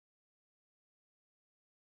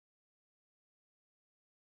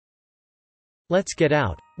Let's get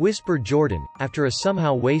out, whispered Jordan, after a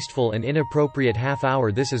somehow wasteful and inappropriate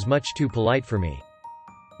half-hour. This is much too polite for me.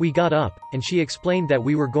 We got up, and she explained that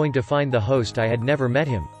we were going to find the host. I had never met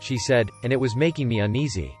him, she said, and it was making me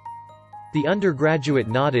uneasy. The undergraduate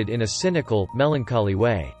nodded in a cynical, melancholy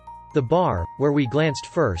way. The bar, where we glanced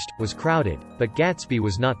first, was crowded, but Gatsby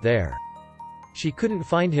was not there. She couldn't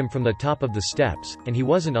find him from the top of the steps, and he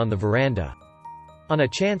wasn't on the veranda. On a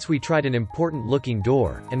chance we tried an important-looking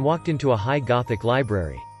door, and walked into a high Gothic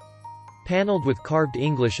library. Paneled with carved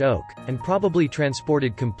English oak, and probably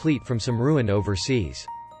transported complete from some ruin overseas.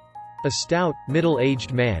 A stout,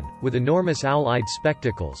 middle-aged man, with enormous owl-eyed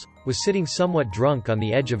spectacles, was sitting somewhat drunk on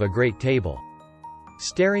the edge of a great table,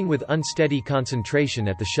 staring with unsteady concentration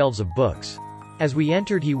at the shelves of books. As we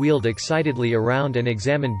entered he wheeled excitedly around and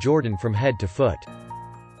examined Jordan from head to foot.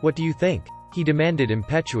 "What do you think?" he demanded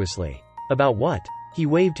impetuously. "About what?" He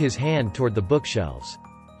waved his hand toward the bookshelves.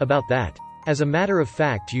 "About that. As a matter of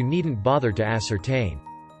fact you needn't bother to ascertain."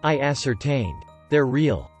 I ascertained. "They're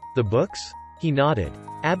real." "The books?" He nodded.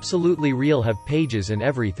 "Absolutely real, have pages and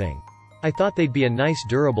everything. I thought they'd be a nice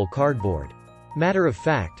durable cardboard. Matter of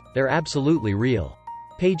fact, they're absolutely real.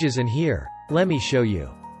 Pages in here. Lemme show you."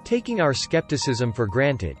 Taking our skepticism for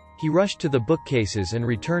granted, he rushed to the bookcases and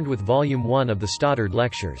returned with Volume 1 of the Stoddard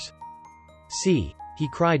Lectures. "See," he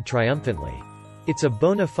cried triumphantly. "It's a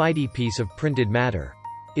bona fide piece of printed matter.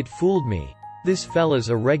 It fooled me. This fella's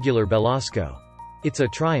a regular Belasco. It's a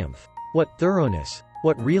triumph. What thoroughness!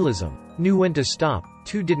 What realism! Knew when to stop,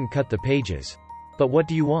 too, didn't cut the pages. But what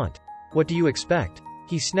do you want? What do you expect?"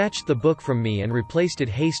 He snatched the book from me and replaced it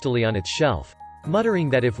hastily on its shelf, muttering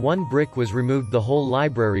that if one brick was removed the whole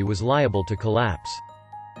library was liable to collapse.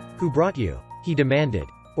 "Who brought you?" he demanded.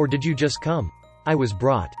 "Or did you just come?" "I was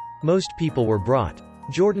brought. Most people were brought."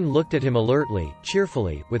 Jordan looked at him alertly,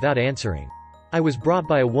 cheerfully, without answering. "I was brought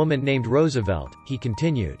by a woman named Roosevelt," he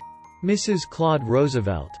continued. "Mrs. Claude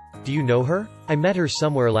Roosevelt. Do you know her? I met her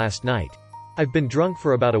somewhere last night. I've been drunk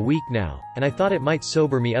for about a week now, and I thought it might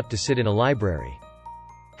sober me up to sit in a library."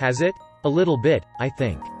 "Has it?" "A little bit, I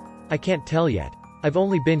think. I can't tell yet. I've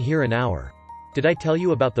only been here an hour." "Did I tell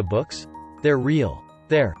you about the books? They're real.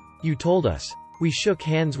 There. You told us." We shook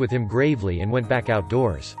hands with him gravely and went back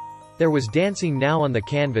outdoors. There was dancing now on the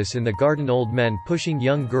canvas in the garden, old men pushing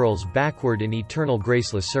young girls backward in eternal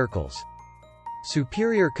graceless circles.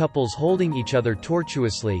 Superior couples holding each other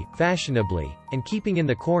tortuously, fashionably, and keeping in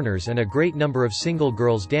the corners, and a great number of single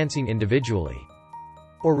girls dancing individually,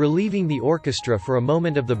 or relieving the orchestra for a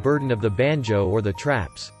moment of the burden of the banjo or the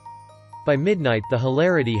traps. By midnight the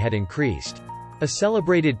hilarity had increased. A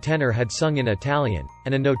celebrated tenor had sung in Italian,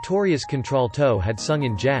 and a notorious contralto had sung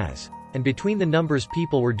in jazz, and between the numbers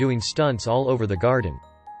people were doing stunts all over the garden,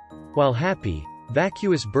 while happy,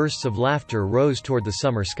 vacuous bursts of laughter rose toward the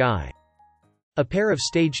summer sky. A pair of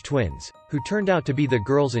stage twins, who turned out to be the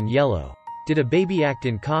girls in yellow, did a baby act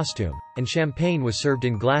in costume, and champagne was served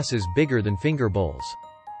in glasses bigger than finger bowls.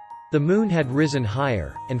 The moon had risen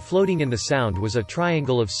higher, and floating in the sound was a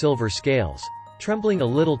triangle of silver scales, trembling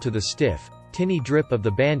a little to the stiff, tinny drip of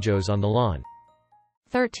the banjos on the lawn.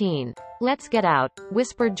 13. Let's get out,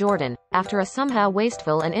 whispered Jordan, after a somehow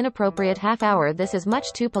wasteful and inappropriate half-hour. This is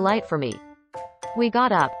much too polite for me. We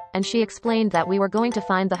got up, and she explained that we were going to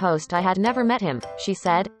find the host. I had never met him, she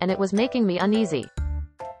said, and it was making me uneasy.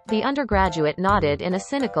 The undergraduate nodded in a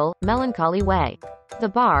cynical, melancholy way. The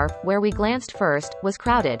bar, where we glanced first, was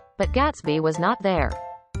crowded, but Gatsby was not there.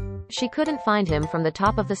 She couldn't find him from the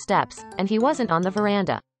top of the steps, and he wasn't on the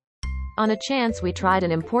veranda. On a chance we tried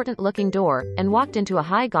an important-looking door, and walked into a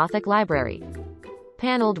high Gothic library,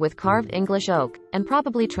 paneled with carved English oak, and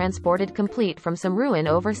probably transported complete from some ruin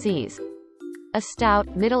overseas. A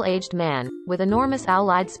stout, middle-aged man, with enormous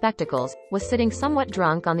owl-eyed spectacles, was sitting somewhat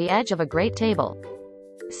drunk on the edge of a great table,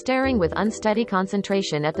 staring with unsteady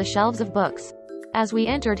concentration at the shelves of books. As we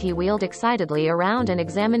entered he wheeled excitedly around and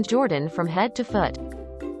examined Jordan from head to foot.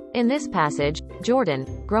 In this passage,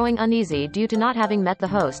 Jordan, growing uneasy due to not having met the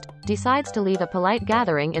host, decides to leave a polite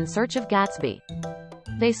gathering in search of Gatsby.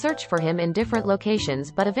 They search for him in different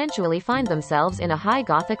locations but eventually find themselves in a high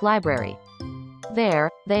Gothic library. There,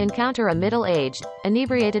 they encounter a middle-aged,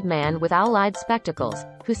 inebriated man with owl-eyed spectacles,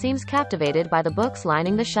 who seems captivated by the books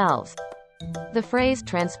lining the shelves. The phrase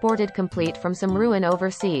 "transported complete from some ruin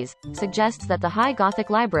overseas" suggests that the high Gothic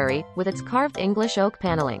library, with its carved English oak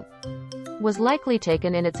paneling, was likely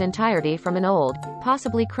taken in its entirety from an old,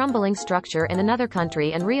 possibly crumbling structure in another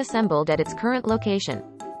country and reassembled at its current location.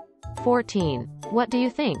 14. What do you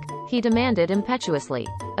think? He demanded impetuously.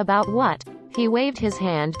 About what? He waved his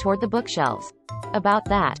hand toward the bookshelves. About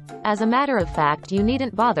that. As a matter of fact you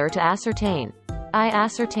needn't bother to ascertain. I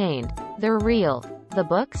ascertained. They're real. The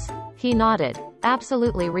books? He nodded.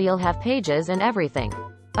 Absolutely real, have pages and everything.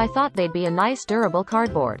 I thought they'd be a nice durable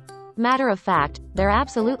cardboard. Matter of fact, they're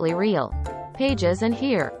absolutely real. Pages and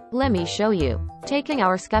here. Let me show you. Taking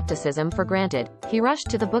our skepticism for granted, he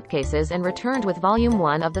rushed to the bookcases and returned with Volume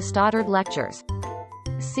 1 of the Stoddard Lectures.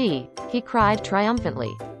 See, he cried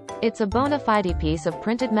triumphantly. It's a bona fide piece of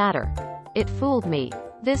printed matter. It fooled me.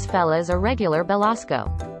 This fella's a regular Belasco.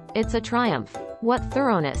 It's a triumph. What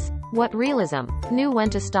thoroughness. What realism. Knew when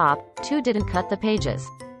to stop, too didn't cut the pages.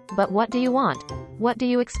 But what do you want? What do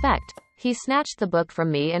you expect? He snatched the book from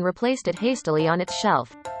me and replaced it hastily on its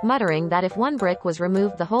shelf, muttering that if one brick was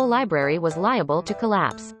removed the whole library was liable to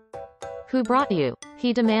collapse. Who brought you?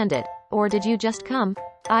 He demanded. Or did you just come?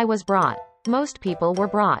 I was brought. Most people were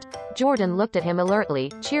brought. Jordan looked at him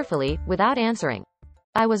alertly, cheerfully, without answering.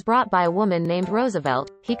 I was brought by a woman named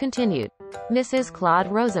Roosevelt, he continued. Mrs.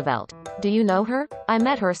 Claude Roosevelt. Do you know her? I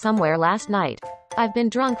met her somewhere last night. I've been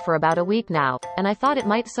drunk for about a week now, and I thought it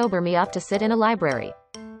might sober me up to sit in a library.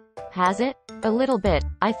 Has it? A little bit,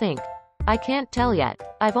 I think. I can't tell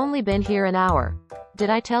yet. I've only been here an hour. Did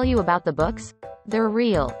I tell you about the books? They're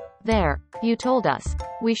real. There. You told us.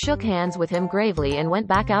 We shook hands with him gravely and went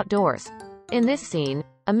back outdoors. In this scene,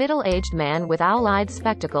 a middle-aged man with owl-eyed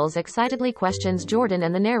spectacles excitedly questions Jordan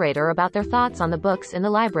and the narrator about their thoughts on the books in the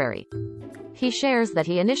library. He shares that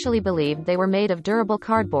he initially believed they were made of durable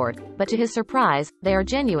cardboard, but to his surprise, they are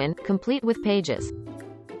genuine, complete with pages.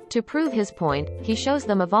 To prove his point, he shows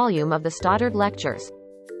them a volume of the Stoddard Lectures.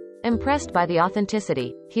 Impressed by the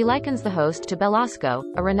authenticity, he likens the host to Belasco,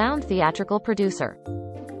 a renowned theatrical producer.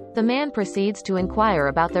 The man proceeds to inquire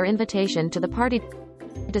about their invitation to the party,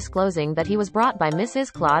 disclosing that he was brought by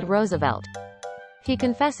Mrs. Claude Roosevelt. He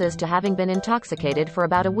confesses to having been intoxicated for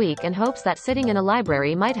about a week and hopes that sitting in a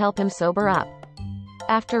library might help him sober up.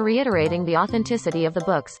 After reiterating the authenticity of the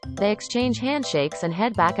books, they exchange handshakes and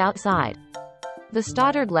head back outside. The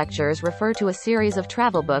Stoddard Lectures refer to a series of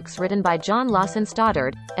travel books written by John Lawson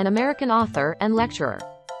Stoddard, an American author and lecturer.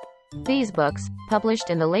 These books, published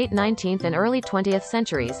in the late 19th and early 20th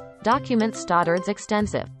centuries, document Stoddard's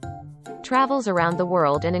extensive travels around the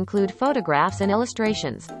world and include photographs and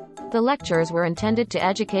illustrations. The lectures were intended to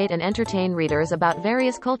educate and entertain readers about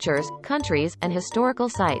various cultures, countries, and historical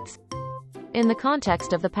sites. In the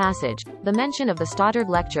context of the passage, the mention of the Stoddard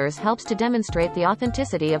Lectures helps to demonstrate the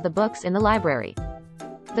authenticity of the books in the library.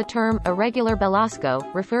 The term, irregular Belasco,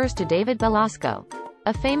 refers to David Belasco,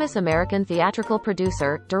 a famous American theatrical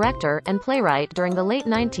producer, director, and playwright during the late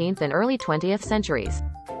 19th and early 20th centuries.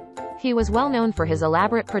 He was well known for his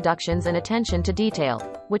elaborate productions and attention to detail,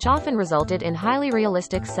 which often resulted in highly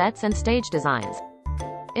realistic sets and stage designs.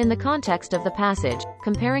 In the context of the passage,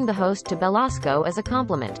 comparing the host to Belasco is a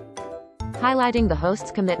compliment, highlighting the host's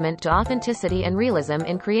commitment to authenticity and realism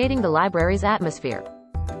in creating the library's atmosphere.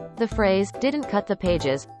 The phrase, didn't cut the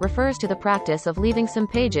pages, refers to the practice of leaving some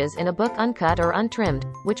pages in a book uncut or untrimmed,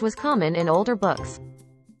 which was common in older books.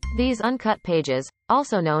 These uncut pages,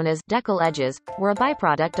 also known as decal edges, were a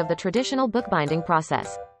byproduct of the traditional bookbinding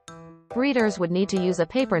process. Readers would need to use a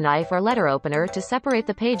paper knife or letter opener to separate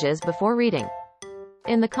the pages before reading.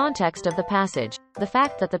 In the context of the passage, the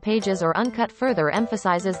fact that the pages are uncut further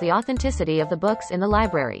emphasizes the authenticity of the books in the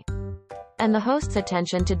library and the host's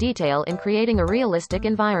attention to detail in creating a realistic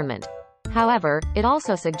environment. However, it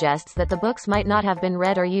also suggests that the books might not have been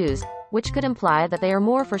read or used, which could imply that they are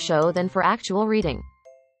more for show than for actual reading.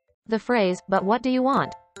 The phrase, but what do you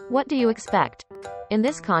want? What do you expect? In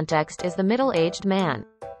this context is the middle-aged man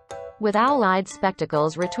with owl-eyed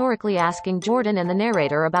spectacles rhetorically asking Jordan and the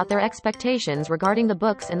narrator about their expectations regarding the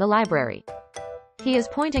books in the library. He is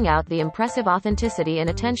pointing out the impressive authenticity and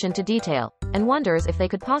attention to detail, and wonders if they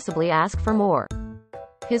could possibly ask for more.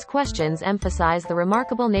 His questions emphasize the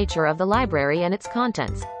remarkable nature of the library and its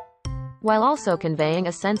contents, while also conveying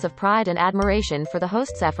a sense of pride and admiration for the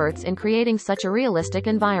host's efforts in creating such a realistic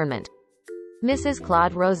environment. Mrs.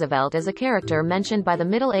 Claude Roosevelt is a character mentioned by the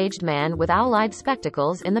middle-aged man with owl-eyed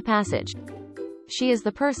spectacles in the passage. She is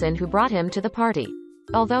the person who brought him to the party.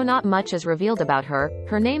 Although not much is revealed about her,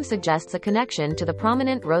 her name suggests a connection to the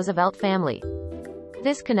prominent Roosevelt family.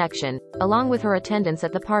 This connection, along with her attendance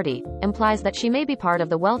at the party, implies that she may be part of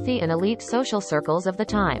the wealthy and elite social circles of the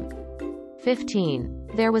time. 15.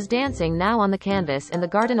 There was dancing now on the canvas in the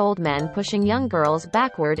garden, old men pushing young girls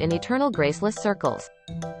backward in eternal graceless circles.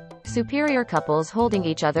 Superior couples holding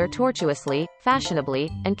each other tortuously, fashionably,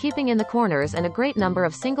 and keeping in the corners, and a great number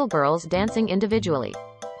of single girls dancing individually,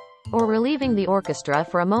 or relieving the orchestra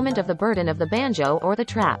for a moment of the burden of the banjo or the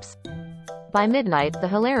traps. By midnight, the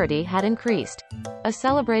hilarity had increased. A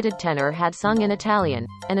celebrated tenor had sung in Italian,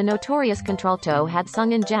 and a notorious contralto had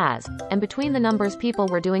sung in jazz, and between the numbers people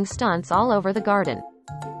were doing stunts all over the garden.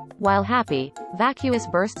 While happy, vacuous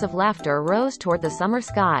bursts of laughter rose toward the summer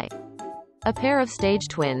sky. A pair of stage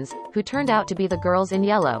twins, who turned out to be the girls in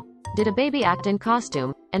yellow, did a baby act in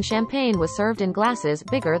costume, and champagne was served in glasses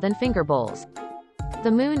bigger than finger bowls.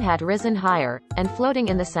 The moon had risen higher, and floating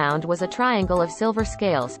in the sound was a triangle of silver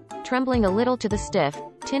scales, trembling a little to the stiff,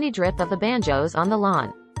 tinny drip of the banjos on the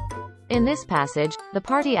lawn. In this passage, the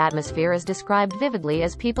party atmosphere is described vividly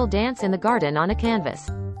as people dance in the garden on a canvas.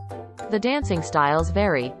 The dancing styles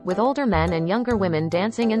vary, with older men and younger women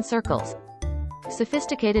dancing in circles.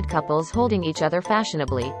 Sophisticated couples holding each other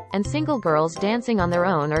fashionably, and single girls dancing on their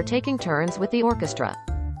own or taking turns with the orchestra.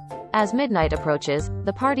 As midnight approaches,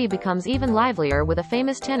 the party becomes even livelier with a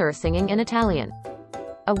famous tenor singing in Italian,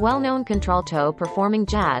 a well-known contralto performing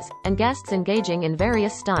jazz, and guests engaging in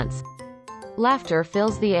various stunts. Laughter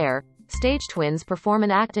fills the air, stage twins perform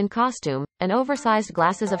an act in costume, and oversized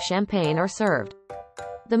glasses of champagne are served.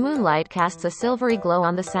 The moonlight casts a silvery glow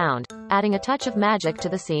on the sound, adding a touch of magic to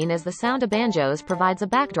the scene as the sound of banjos provides a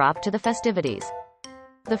backdrop to the festivities.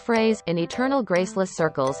 The phrase, "in eternal graceless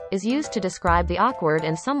circles," is used to describe the awkward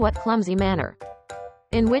and somewhat clumsy manner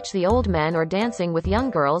in which the old men are dancing with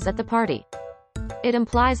young girls at the party. It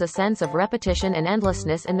implies a sense of repetition and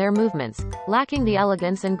endlessness in their movements, lacking the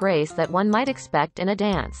elegance and grace that one might expect in a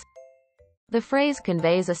dance. The phrase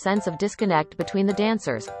conveys a sense of disconnect between the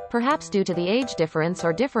dancers, perhaps due to the age difference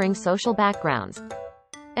or differing social backgrounds,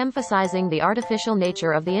 emphasizing the artificial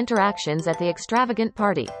nature of the interactions at the extravagant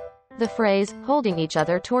party. The phrase, "holding each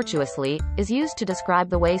other tortuously," is used to describe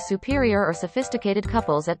the way superior or sophisticated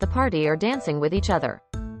couples at the party are dancing with each other.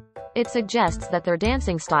 It suggests that their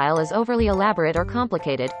dancing style is overly elaborate or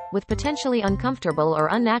complicated, with potentially uncomfortable or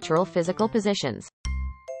unnatural physical positions.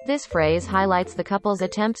 This phrase highlights the couple's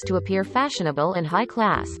attempts to appear fashionable and high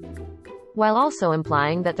class, while also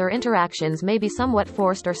implying that their interactions may be somewhat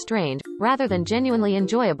forced or strained, rather than genuinely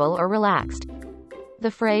enjoyable or relaxed. The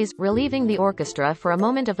phrase, "relieving the orchestra for a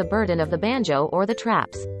moment of the burden of the banjo or the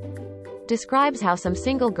traps," describes how some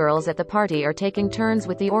single girls at the party are taking turns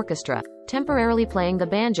with the orchestra, temporarily playing the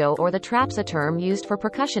banjo or the traps, a term used for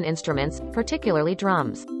percussion instruments, particularly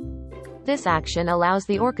drums. This action allows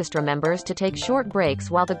the orchestra members to take short breaks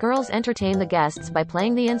while the girls entertain the guests by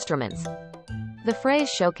playing the instruments. The phrase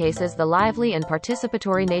showcases the lively and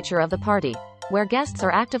participatory nature of the party, where guests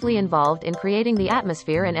are actively involved in creating the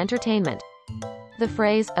atmosphere and entertainment. The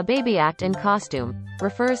phrase, "a baby act in costume,"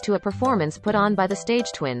 refers to a performance put on by the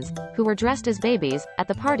stage twins, who were dressed as babies, at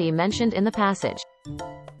the party mentioned in the passage.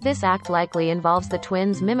 This act likely involves the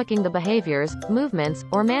twins mimicking the behaviors, movements,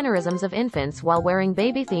 or mannerisms of infants while wearing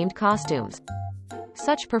baby-themed costumes.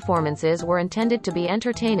 Such performances were intended to be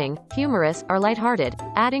entertaining, humorous, or lighthearted,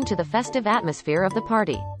 adding to the festive atmosphere of the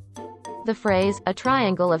party. The phrase, "a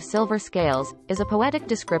triangle of silver scales," is a poetic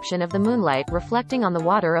description of the moonlight reflecting on the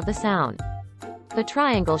water of the Sound. The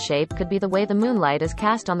triangle shape could be the way the moonlight is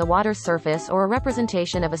cast on the water's surface or a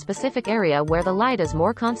representation of a specific area where the light is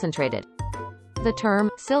more concentrated. The term,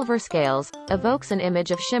 "silver scales," evokes an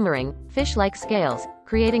image of shimmering, fish-like scales,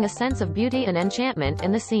 creating a sense of beauty and enchantment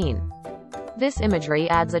in the scene. This imagery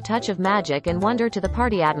adds a touch of magic and wonder to the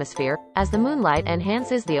party atmosphere, as the moonlight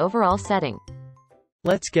enhances the overall setting.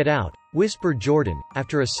 "Let's get out," whispered Jordan,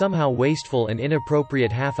 after a somehow wasteful and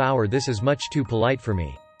inappropriate half hour. "This is much too polite for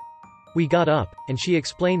me." We got up, and she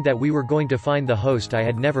explained that we were going to find the host. "I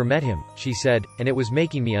had never met him," she said, "and it was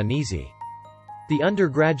making me uneasy." The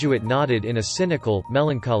undergraduate nodded in a cynical,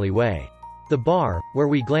 melancholy way. The bar, where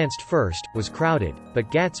we glanced first, was crowded,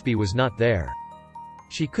 but Gatsby was not there.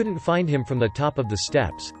 She couldn't find him from the top of the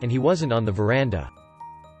steps, and he wasn't on the veranda.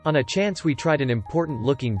 On a chance we tried an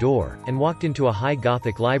important-looking door, and walked into a high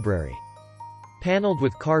Gothic library, paneled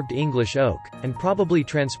with carved English oak, and probably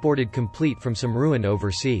transported complete from some ruin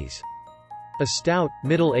overseas. A stout,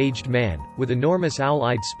 middle-aged man, with enormous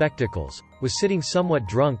owl-eyed spectacles, was sitting somewhat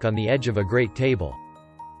drunk on the edge of a great table,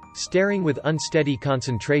 staring with unsteady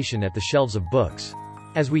concentration at the shelves of books.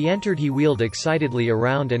 As we entered, he wheeled excitedly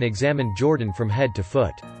around and examined Jordan from head to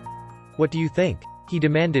foot. "What do you think?" he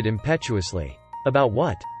demanded impetuously. "About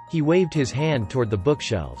what?" He waved his hand toward the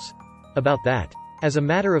bookshelves. "About that. As a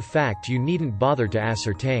matter of fact, you needn't bother to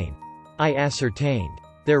ascertain." I ascertained.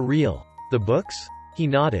 "They're real." "The books?" He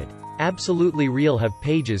nodded. "Absolutely real, have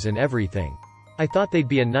pages and everything. I thought they'd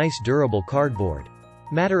be a nice durable cardboard.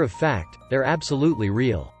 Matter of fact, they're absolutely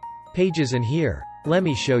real. Pages in here. Let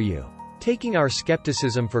me show you." Taking our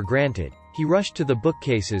skepticism for granted, he rushed to the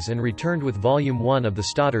bookcases and returned with Volume 1 of the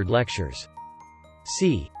Stoddard Lectures.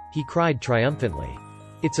 "See," he cried triumphantly.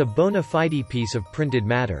 It's a bona fide piece of printed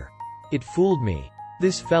matter. It fooled me.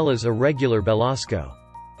 This fella's a regular Belasco.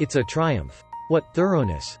 It's a triumph. What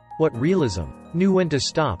thoroughness. What realism. Knew when to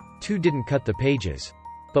stop, too didn't cut the pages.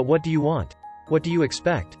 But what do you want? What do you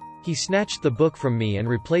expect? He snatched the book from me and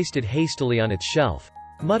replaced it hastily on its shelf,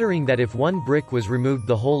 muttering that if one brick was removed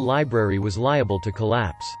the whole library was liable to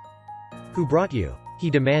collapse. Who brought you? He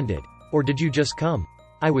demanded. Or did you just come?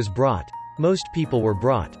 I was brought. Most people were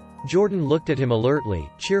brought. Jordan looked at him alertly,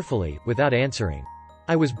 cheerfully, without answering.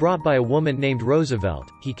 I was brought by a woman named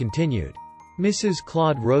Roosevelt, he continued. Mrs.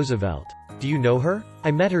 Claude Roosevelt. Do you know her?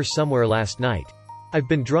 I met her somewhere last night. I've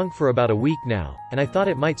been drunk for about a week now, and I thought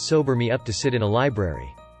it might sober me up to sit in a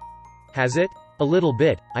library. Has it? A little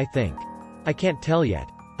bit, I think. I can't tell yet.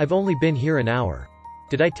 I've only been here an hour.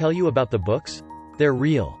 Did I tell you about the books? They're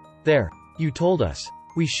real. There. You told us.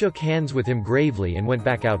 We shook hands with him gravely and went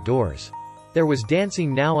back outdoors. There was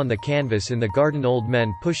dancing now on the canvas in the garden, old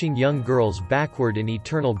men pushing young girls backward in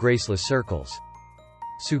eternal graceless circles.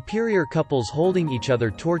 Superior couples holding each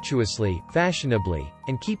other tortuously, fashionably,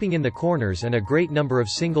 and keeping in the corners, and a great number of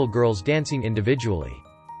single girls dancing individually.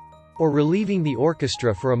 Or relieving the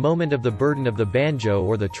orchestra for a moment of the burden of the banjo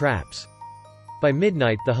or the traps. By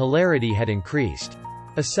midnight the hilarity had increased.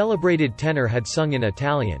 A celebrated tenor had sung in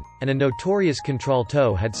Italian, and a notorious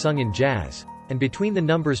contralto had sung in jazz, and between the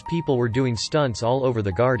numbers people were doing stunts all over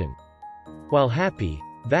the garden. While happy,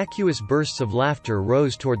 vacuous bursts of laughter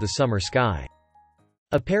rose toward the summer sky.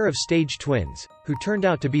 A pair of stage twins, who turned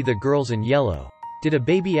out to be the girls in yellow, did a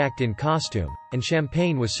baby act in costume, and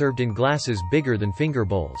champagne was served in glasses bigger than finger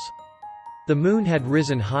bowls. The moon had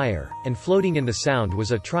risen higher, and floating in the sound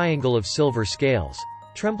was a triangle of silver scales,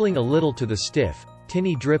 trembling a little to the stiff,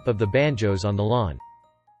 tinny drip of the banjos on the lawn.